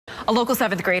A local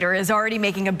 7th grader is already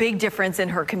making a big difference in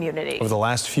her community. Over the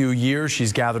last few years,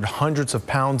 she's gathered hundreds of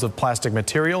pounds of plastic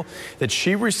material that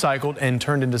she recycled and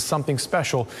turned into something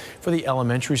special for the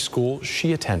elementary school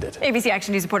she attended. ABC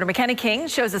Action News reporter McKenna King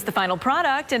shows us the final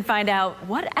product and find out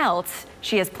what else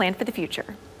she has planned for the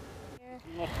future.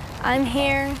 I'm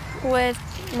here with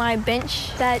my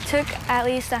bench that took at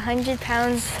least 100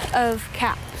 pounds of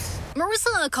caps.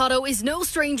 Marissa Acotto is no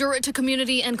stranger to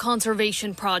community and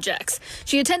conservation projects.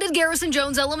 She attended Garrison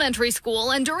Jones Elementary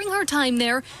School, and during her time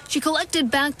there, she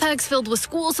collected backpacks filled with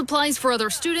school supplies for other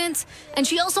students, and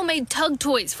she also made tug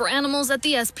toys for animals at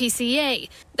the SPCA.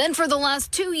 Then for the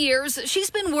last 2 years, she's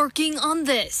been working on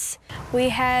this. We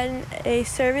had a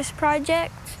service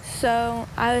project, so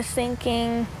I was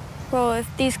thinking, well, if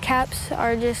these caps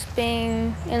are just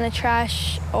being in the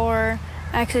trash or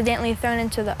accidentally thrown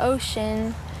into the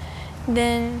ocean,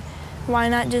 then why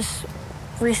not just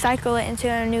recycle it into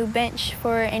a new bench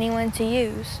for anyone to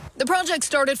use? The project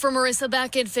started for Marissa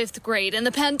back in 5th grade, and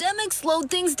the pandemic slowed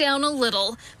things down a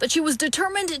little, but she was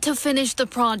determined to finish the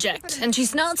project, and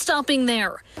she's not stopping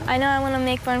there. I know I want to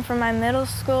make one for my middle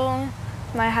school,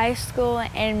 my high school,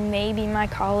 and maybe my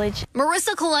college.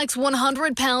 Marissa collects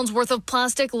 100 pounds worth of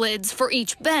plastic lids for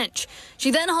each bench.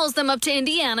 She then hauls them up to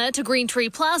Indiana to Green Tree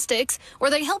Plastics,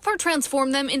 where they help her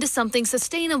transform them into something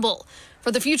sustainable.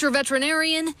 For the future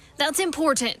veterinarian, that's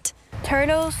important.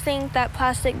 Turtles think that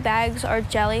plastic bags are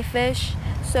jellyfish,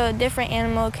 so a different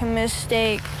animal can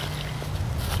mistake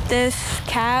this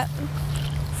cap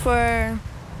for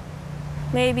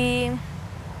maybe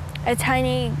a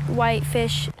tiny white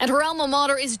fish. And her alma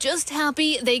mater is just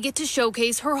happy they get to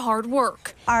showcase her hard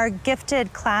work. Our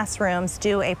gifted classrooms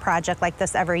do a project like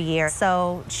this every year,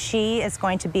 so she is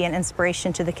going to be an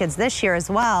inspiration to the kids this year as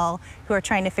well, who are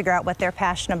trying to figure out what they're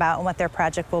passionate about and what their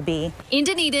project will be. In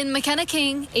Dunedin, McKenna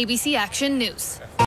King, ABC Action News.